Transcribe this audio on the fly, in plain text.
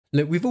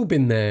Look, we've all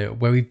been there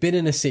where we've been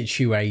in a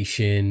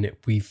situation,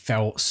 we've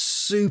felt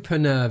super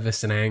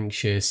nervous and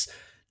anxious,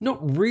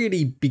 not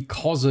really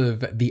because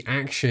of the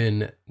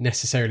action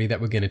necessarily that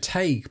we're going to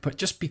take, but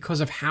just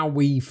because of how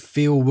we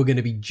feel we're going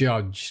to be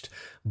judged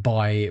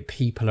by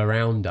people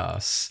around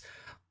us.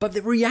 But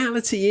the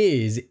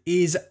reality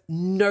is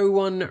no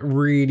one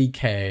really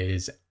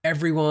cares.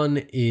 Everyone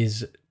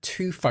is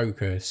too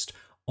focused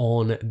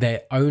on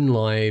their own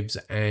lives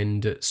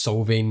and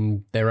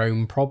solving their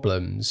own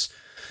problems.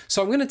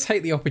 So I'm going to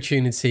take the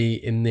opportunity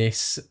in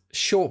this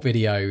short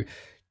video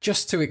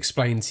just to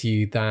explain to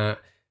you that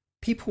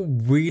people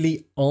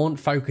really aren't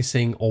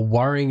focusing or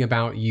worrying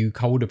about you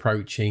cold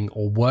approaching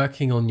or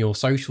working on your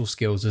social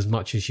skills as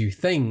much as you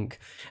think.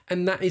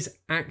 And that is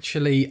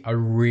actually a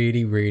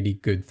really, really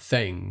good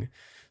thing.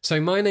 So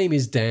my name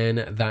is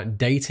Dan, that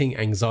dating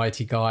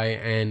anxiety guy,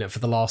 and for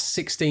the last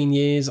 16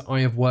 years, I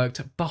have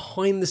worked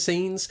behind the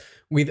scenes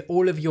with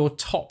all of your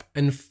top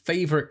and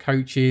favorite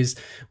coaches,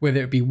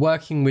 whether it be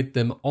working with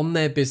them on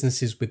their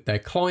businesses with their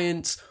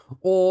clients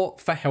or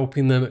for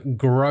helping them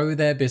grow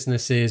their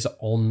businesses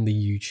on the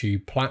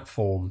YouTube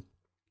platform.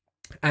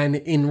 And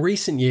in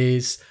recent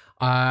years,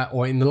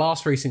 or in the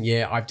last recent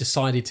year, I've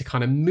decided to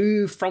kind of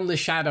move from the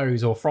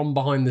shadows or from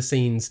behind the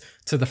scenes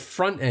to the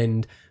front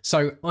end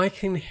so I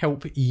can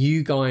help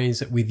you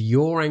guys with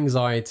your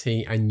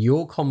anxiety and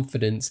your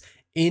confidence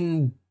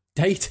in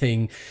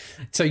dating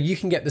so you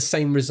can get the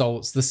same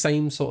results, the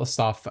same sort of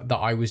stuff that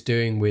I was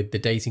doing with the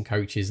dating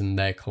coaches and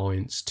their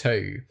clients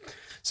too.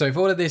 So if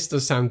all of this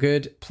does sound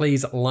good,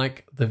 please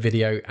like the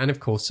video and of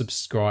course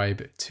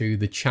subscribe to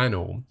the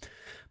channel.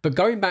 But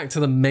going back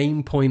to the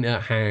main point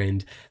at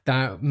hand,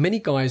 that many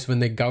guys, when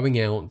they're going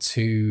out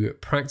to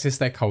practice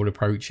their cold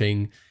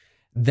approaching,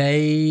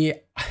 I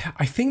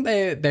think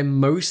they're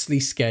mostly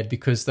scared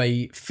because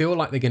they feel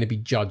like they're going to be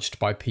judged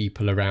by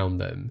people around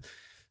them.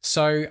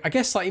 So I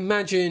guess like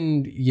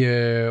imagine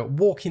you're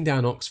walking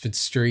down Oxford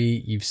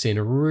Street, you've seen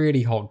a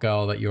really hot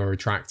girl that you're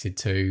attracted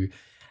to,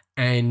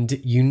 and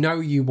you know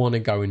you want to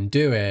go and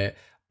do it,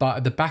 but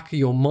at the back of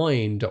your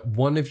mind,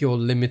 one of your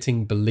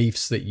limiting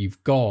beliefs that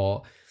you've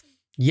got,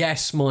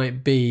 yes,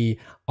 might be,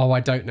 oh, I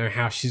don't know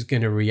how she's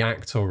going to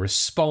react or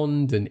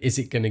respond. And is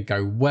it going to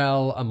go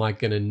well? Am I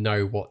going to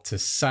know what to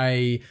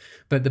say?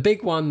 But the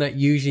big one that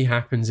usually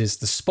happens is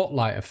the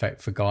spotlight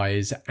effect for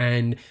guys.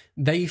 And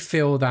they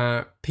feel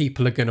that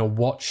people are going to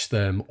watch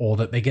them or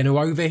that they're going to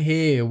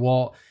overhear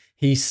what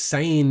he's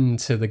saying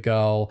to the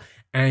girl.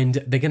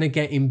 And they're going to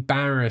get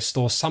embarrassed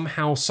or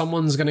somehow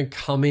someone's going to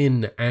come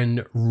in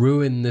and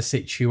ruin the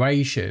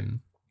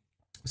situation.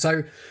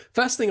 So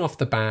first thing off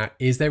the bat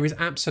is there is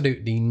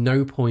absolutely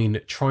no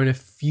point trying to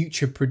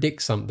future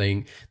predict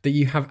something that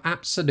you have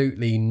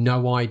absolutely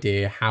no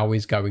idea how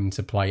is going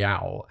to play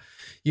out.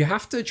 You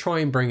have to try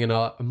and bring in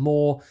a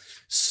more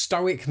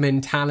stoic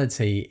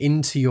mentality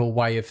into your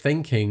way of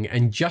thinking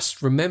and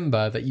just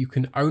remember that you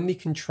can only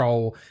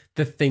control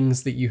the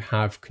things that you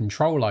have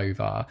control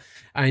over.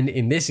 And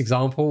in this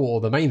example, or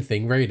the main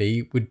thing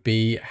really, would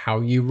be how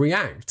you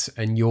react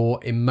and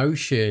your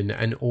emotion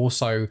and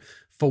also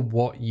for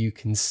what you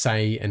can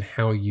say and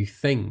how you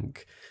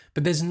think.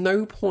 But there's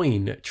no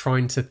point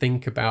trying to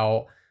think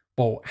about,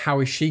 well, how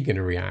is she going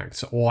to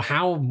react? Or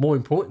how, more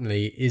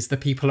importantly, is the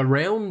people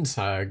around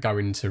her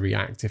going to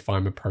react if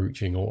I'm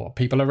approaching? Or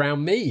people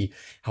around me,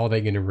 how are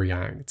they going to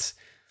react?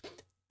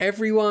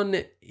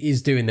 Everyone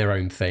is doing their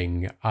own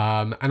thing.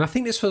 And I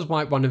think this was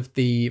like one of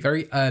the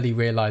very early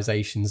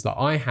realizations that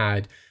I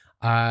had,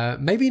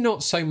 maybe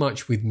not so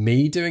much with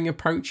me doing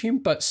approaching,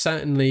 but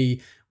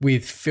certainly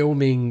with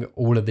filming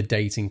all of the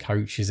dating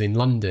coaches in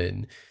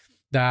London,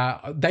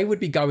 that they would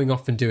be going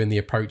off and doing the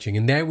approaching,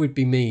 and there would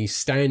be me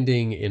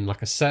standing in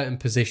like a certain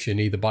position,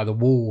 either by the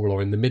wall or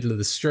in the middle of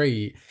the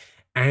street.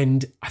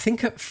 And I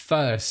think at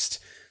first,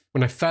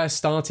 when I first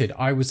started,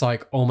 I was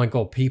like, oh my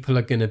God, people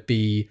are going to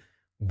be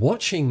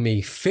watching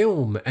me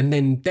film. And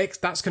then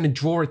that's going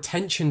to draw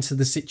attention to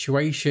the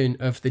situation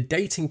of the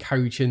dating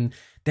coach, and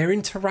their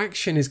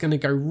interaction is going to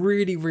go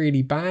really,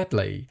 really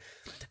badly.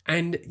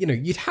 And, you know,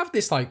 you'd have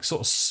this like sort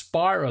of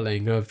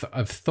spiraling of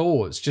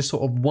thoughts, just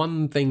sort of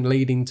one thing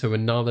leading to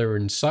another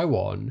and so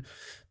on.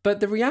 But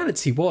the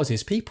reality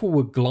is people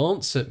would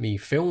glance at me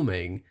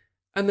filming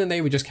and then they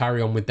would just carry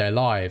on with their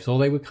lives, or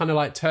they would kind of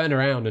like turn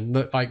around and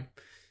look like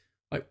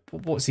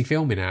what's he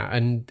filming at,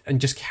 and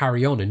just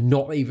carry on and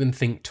not even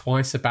think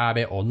twice about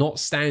it, or not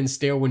stand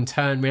still and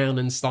turn around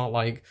and start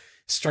like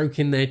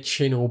stroking their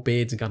chin or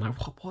beards and going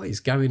like, what is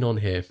going on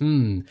here?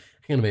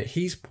 Hang on a minute,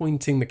 he's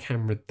pointing the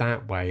camera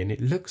that way and it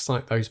looks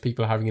like those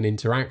people are having an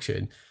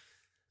interaction.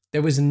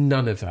 There was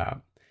none of that.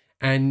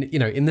 And, you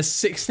know, in the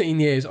 16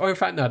 years, or in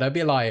fact, no, that'd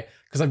be a lie,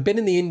 because I've been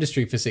in the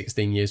industry for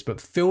 16 years,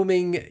 but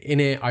filming in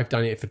it, I've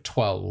done it for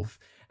 12.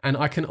 And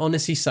I can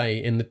honestly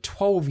say in the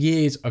 12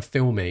 years of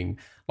filming,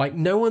 like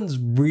no one's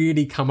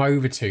really come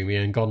over to me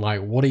and gone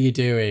like, what are you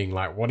doing?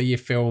 Like, what are you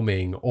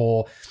filming?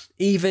 Or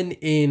even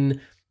in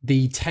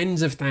the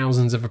tens of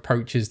thousands of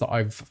approaches that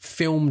I've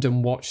filmed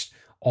and watched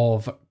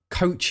of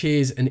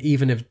coaches and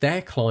even of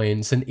their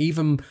clients, and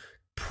even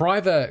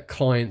private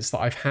clients that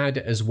I've had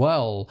as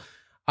well,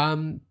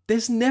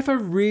 there's never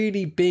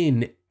really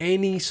been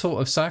any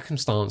sort of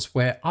circumstance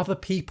where other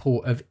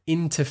people have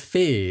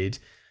interfered.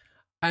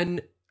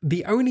 And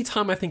the only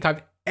time I think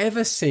I've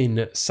ever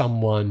seen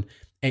someone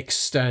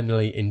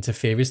externally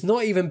interfere has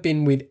not even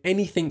been with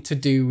anything to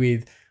do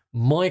with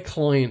my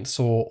clients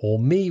or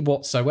me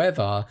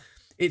whatsoever.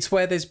 It's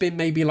where there's been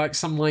maybe like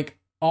some like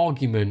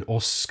argument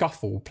or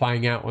scuffle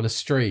playing out on a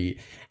street,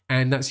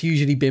 and that's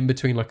usually been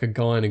between like a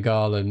guy and a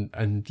girl,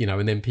 and you know,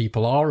 and then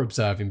people are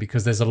observing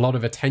because there's a lot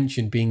of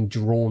attention being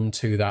drawn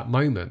to that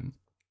moment.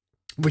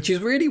 Which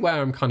is really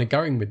where I'm kind of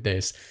going with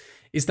this,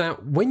 is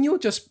that when you're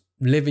just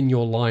living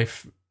your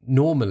life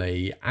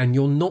normally and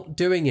you're not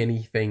doing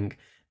anything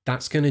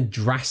that's going to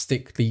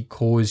drastically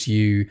cause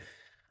you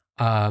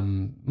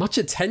much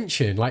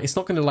attention, like it's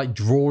not going to like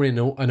draw in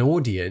an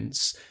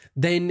audience,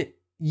 then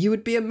you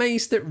would be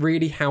amazed at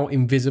really how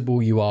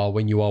invisible you are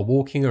when you are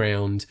walking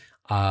around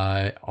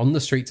on the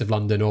streets of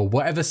London or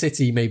whatever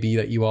city maybe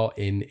that you are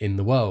in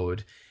the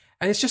world.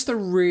 And it's just a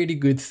really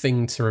good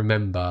thing to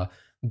remember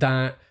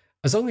that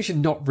as long as you're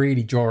not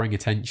really drawing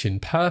attention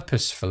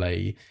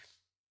purposefully,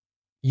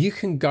 you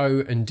can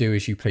go and do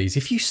as you please.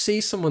 If you see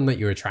someone that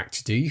you're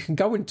attracted to, you can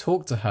go and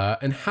talk to her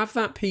and have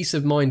that peace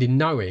of mind in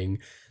knowing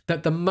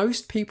that the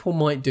most people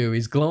might do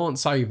is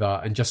glance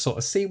over and just sort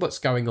of see what's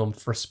going on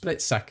for a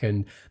split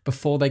second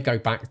before they go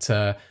back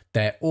to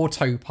their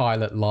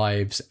autopilot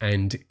lives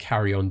and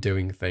carry on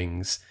doing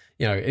things.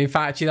 You know, in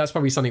fact, actually, that's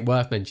probably something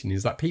worth mentioning,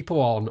 is that people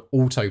are on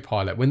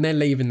autopilot. When they're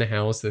leaving the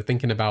house, they're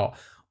thinking about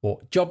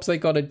what jobs they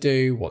got to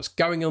do, what's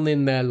going on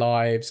in their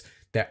lives,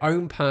 their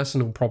own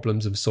personal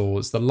problems of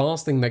sorts. The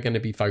last thing they're going to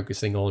be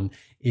focusing on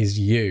is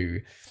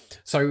you.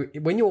 So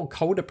when you're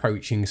cold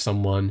approaching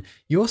someone,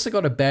 you also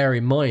got to bear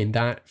in mind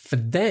that for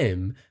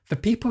them, for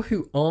people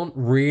who aren't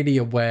really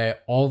aware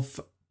of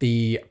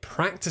the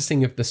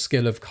practicing of the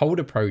skill of cold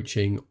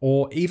approaching,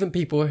 or even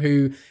people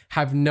who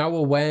have no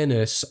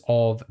awareness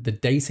of the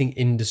dating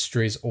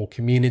industries or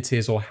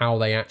communities or how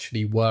they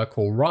actually work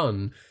or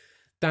run,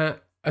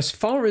 that as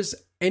far as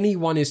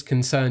anyone is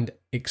concerned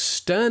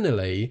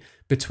externally,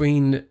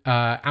 between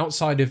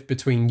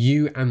between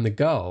you and the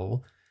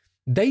girl,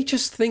 they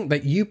just think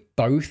that you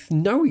both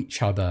know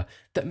each other,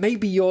 that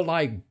maybe you're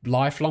like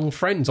lifelong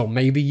friends, or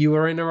maybe you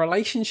are in a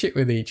relationship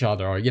with each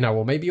other, or, you know,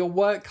 or maybe you're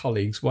work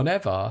colleagues,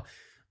 whatever.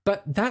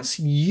 But that's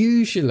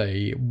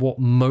usually what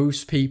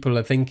most people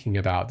are thinking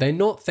about. They're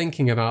not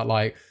thinking about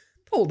like,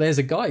 oh, there's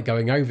a guy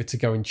going over to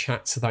go and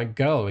chat to that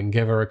girl and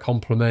give her a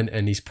compliment,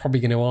 and he's probably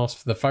going to ask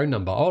for the phone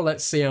number. Oh,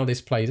 let's see how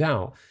this plays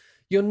out.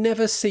 You'll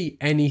never see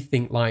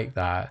anything like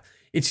that.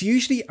 It's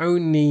usually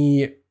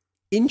only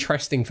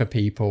interesting for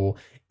people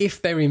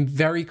if they're in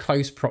very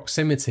close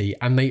proximity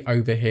and they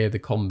overhear the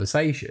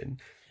conversation.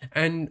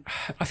 And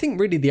I think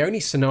really the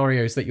only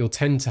scenarios that you'll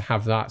tend to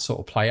have that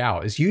sort of play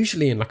out is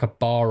usually in like a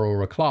bar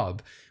or a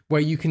club, where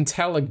you can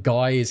tell a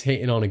guy is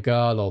hitting on a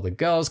girl, or the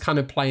girl's kind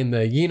of playing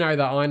the, you know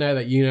that I know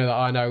that you know that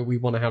I know, we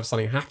want to have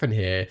something happen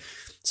here.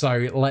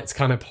 So let's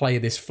kind of play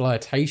this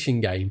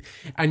flirtation game.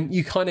 And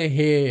you kind of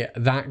hear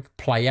that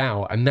play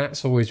out, and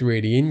that's always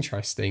really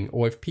interesting.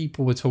 Or if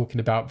people were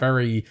talking about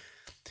very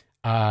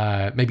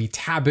maybe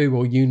taboo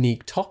or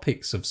unique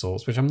topics of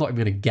sorts, which I'm not even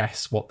going to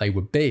guess what they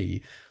would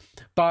be.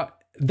 But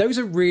those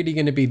are really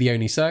going to be the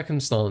only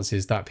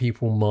circumstances that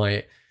people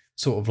might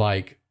sort of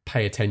like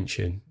pay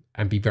attention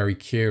and be very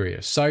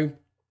curious. So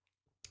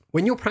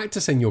when you're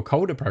practicing your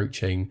cold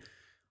approaching,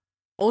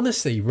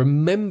 honestly,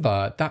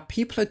 remember that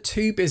people are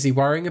too busy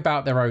worrying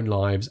about their own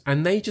lives,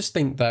 and they just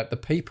think that the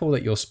people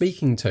that you're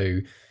speaking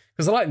to,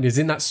 because the likelihood is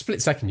in that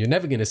split second, you're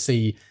never going to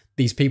see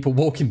these people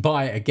walking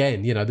by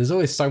again. You know, there's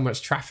always so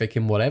much traffic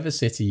in whatever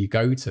city you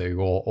go to,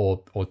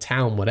 or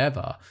town,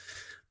 whatever.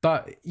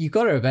 But you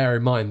got to bear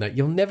in mind that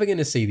you're never going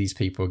to see these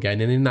people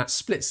again. And in that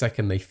split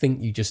second, they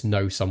think you just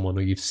know someone,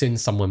 or you've seen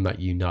someone that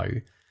you know,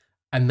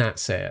 and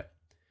that's it.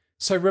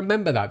 So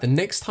remember that the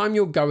next time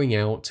you're going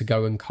out to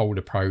go and cold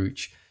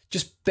approach,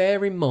 just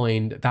bear in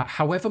mind that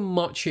however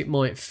much it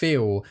might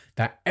feel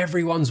that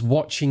everyone's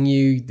watching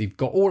you, they've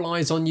got all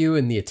eyes on you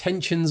and the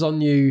attention's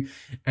on you,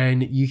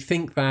 and you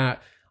think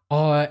that,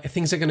 oh,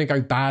 things are going to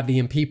go badly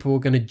and people are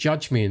going to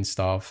judge me and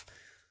stuff,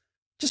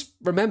 just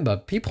remember,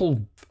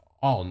 people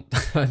aren't.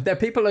 Their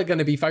people are going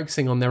to be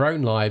focusing on their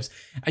own lives.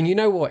 And you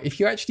know what? If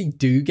you actually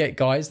do get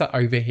guys that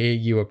overhear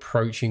you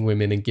approaching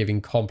women and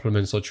giving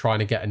compliments or trying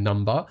to get a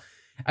number,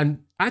 and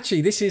actually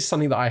this is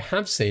something that I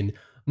have seen,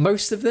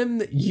 most of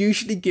them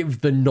usually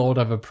give the nod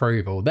of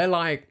approval. They're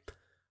like,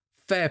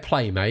 fair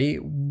play, mate.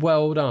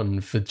 Well done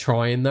for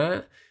trying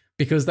that,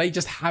 because they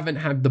just haven't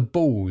had the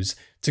balls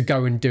to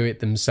go and do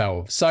it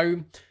themselves.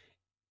 So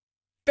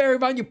bear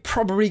in mind, you're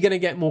probably going to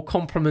get more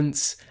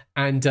compliments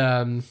and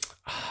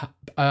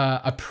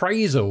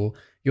appraisal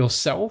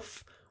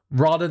yourself,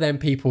 rather than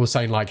people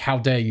saying like, how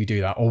dare you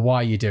do that, or why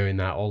are you doing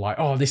that, or like,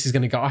 oh, this is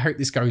going to go, I hope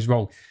this goes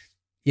wrong.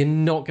 You're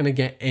not going to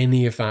get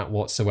any of that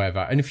whatsoever.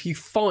 And if you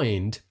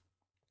find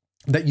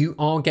that you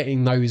are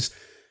getting those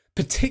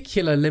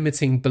particular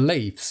limiting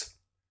beliefs,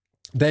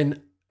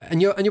 then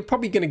And you're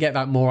probably going to get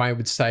that more, I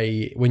would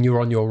say, when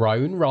you're on your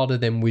own rather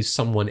than with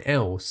someone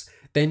else.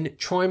 Then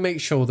try and make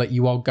sure that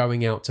you are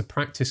going out to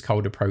practice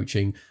cold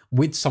approaching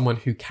with someone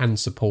who can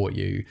support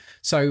you.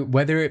 So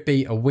whether it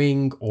be a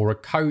wing or a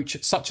coach,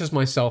 such as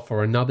myself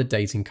or another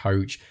dating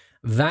coach,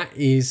 that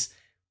is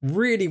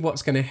really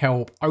what's going to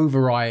help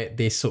override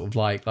this sort of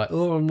like,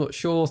 oh, I'm not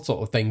sure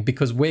sort of thing,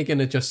 because we're going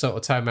to just sort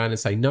of turn around and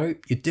say, no,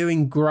 you're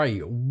doing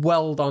great.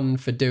 Well done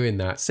for doing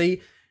that.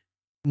 See,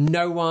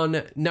 no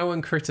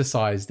one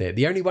criticized it.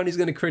 The only one who's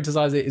going to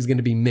criticize it is going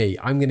to be me.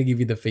 I'm going to give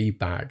you the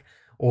feedback.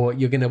 Or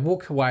you're going to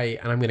walk away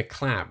and I'm going to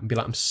clap and be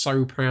like, I'm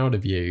so proud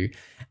of you.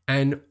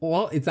 And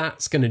what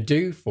that's going to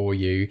do for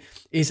you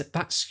is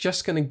that's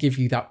just going to give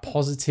you that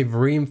positive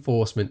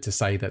reinforcement to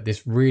say that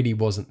this really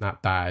wasn't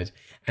that bad.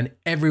 And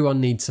everyone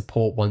needs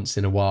support once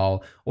in a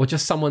while, or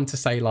just someone to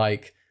say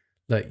like,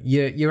 look,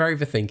 you're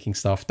overthinking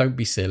stuff. Don't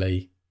be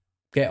silly.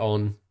 Get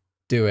on,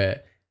 do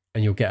it.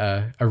 And you'll get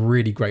a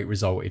really great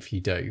result if you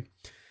do.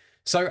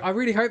 So I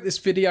really hope this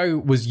video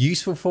was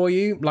useful for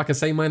you. Like I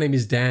say, my name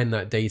is Dan,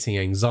 that dating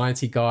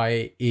anxiety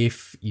guy.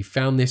 If you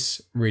found this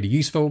really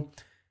useful,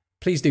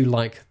 please do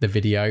like the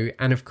video.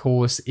 And of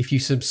course, if you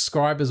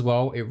subscribe as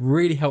well, it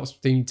really helps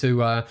me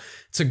to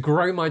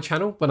grow my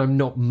channel when I'm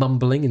not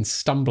mumbling and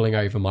stumbling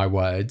over my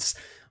words.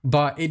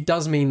 But it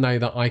does mean though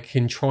that I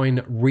can try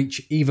and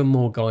reach even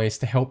more guys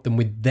to help them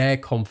with their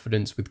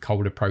confidence with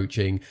cold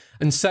approaching,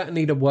 and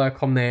certainly to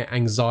work on their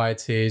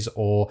anxieties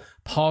or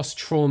past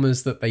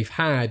traumas that they've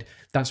had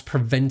that's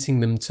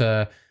preventing them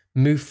to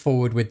move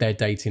forward with their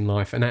dating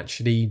life and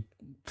actually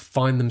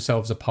find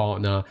themselves a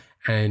partner,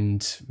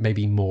 and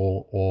maybe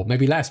more or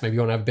maybe less. Maybe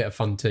you want to have a bit of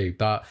fun too.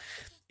 But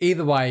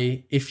either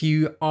way, if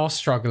you are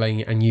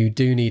struggling and you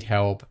do need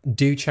help,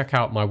 do check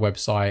out my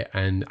website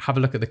and have a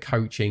look at the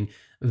coaching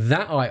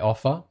that I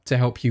offer to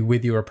help you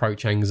with your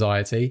approach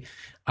anxiety.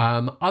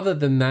 Other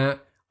than that,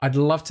 I'd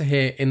love to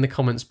hear in the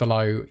comments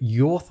below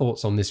your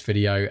thoughts on this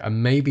video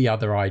and maybe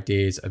other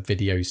ideas of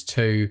videos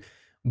too.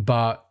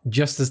 But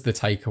just as the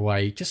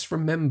takeaway, just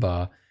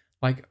remember,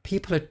 like,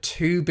 people are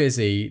too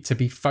busy to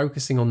be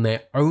focusing on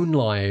their own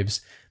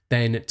lives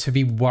than to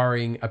be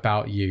worrying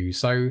about you.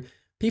 So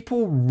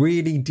people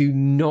really do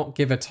not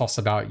give a toss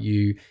about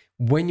you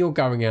when you're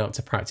going out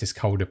to practice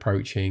cold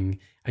approaching.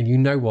 And you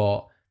know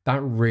what?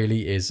 That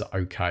really is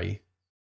okay.